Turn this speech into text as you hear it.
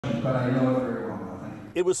but I know it very well now. Thank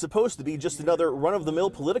you. It was supposed to be just another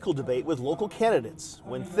run-of-the-mill political debate with local candidates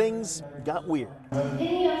when things got weird. Did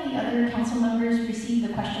any of the other council members receive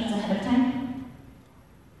the questions ahead of time?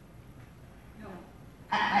 No.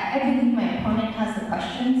 I believe my opponent has the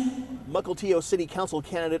questions. Mukilteo City Council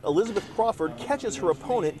candidate Elizabeth Crawford catches her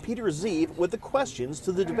opponent, Peter Zeev, with the questions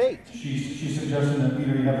to the debate. She's suggesting that,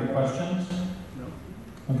 Peter, you have the questions?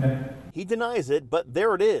 No. Okay. He denies it, but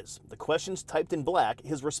there it is. The questions typed in black,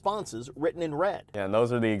 his responses written in red. Yeah, and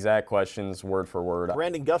those are the exact questions, word for word.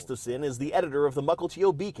 Brandon Gustafson is the editor of the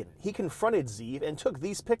Mukilteo Beacon. He confronted Zeev and took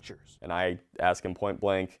these pictures. And I asked him point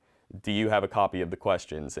blank, do you have a copy of the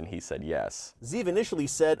questions? And he said yes. Zeev initially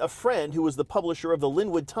said a friend who was the publisher of the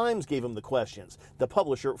Linwood Times gave him the questions. The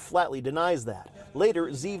publisher flatly denies that. Later,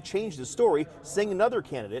 Zeev changed his story, saying another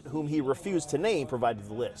candidate, whom he refused to name, provided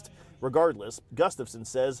the list. Regardless, Gustafson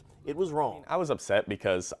says it was wrong. I was upset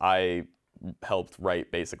because I helped write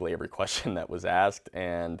basically every question that was asked,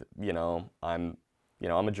 and I'm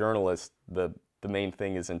a journalist. The main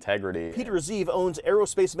thing is integrity. Peter Zeev owns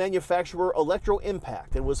aerospace manufacturer Electro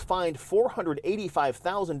Impact and was fined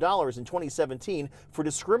 $485,000 in 2017 for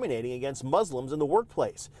discriminating against Muslims in the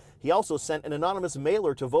workplace. He also sent an anonymous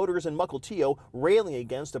mailer to voters in Mukilteo railing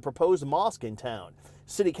against a proposed mosque in town.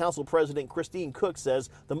 City Council President Christine Cook says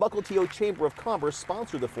the Mukilteo Chamber of Commerce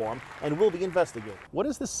sponsored the forum and will be investigated. What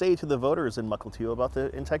does this say to the voters in Mukilteo about the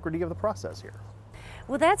integrity of the process here?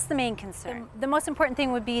 Well, that's the main concern. The most important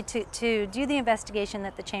thing would be to do the investigation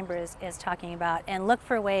that the Chamber is talking about and look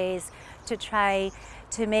for ways to try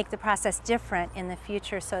to make the process different in the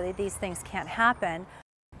future so that these things can't happen.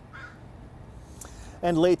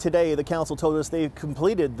 And late today, the council told us they've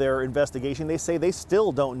completed their investigation. They say they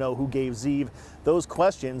still don't know who gave Zeev those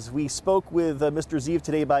questions. We spoke with Mr. Zeev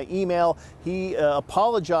today by email. He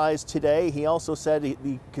apologized today. He also said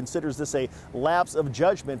he considers this a lapse of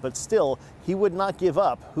judgment, but still, he would not give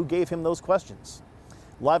up who gave him those questions.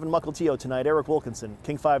 Live in Mukilteo tonight, Eric Wilkinson,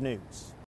 King 5 News.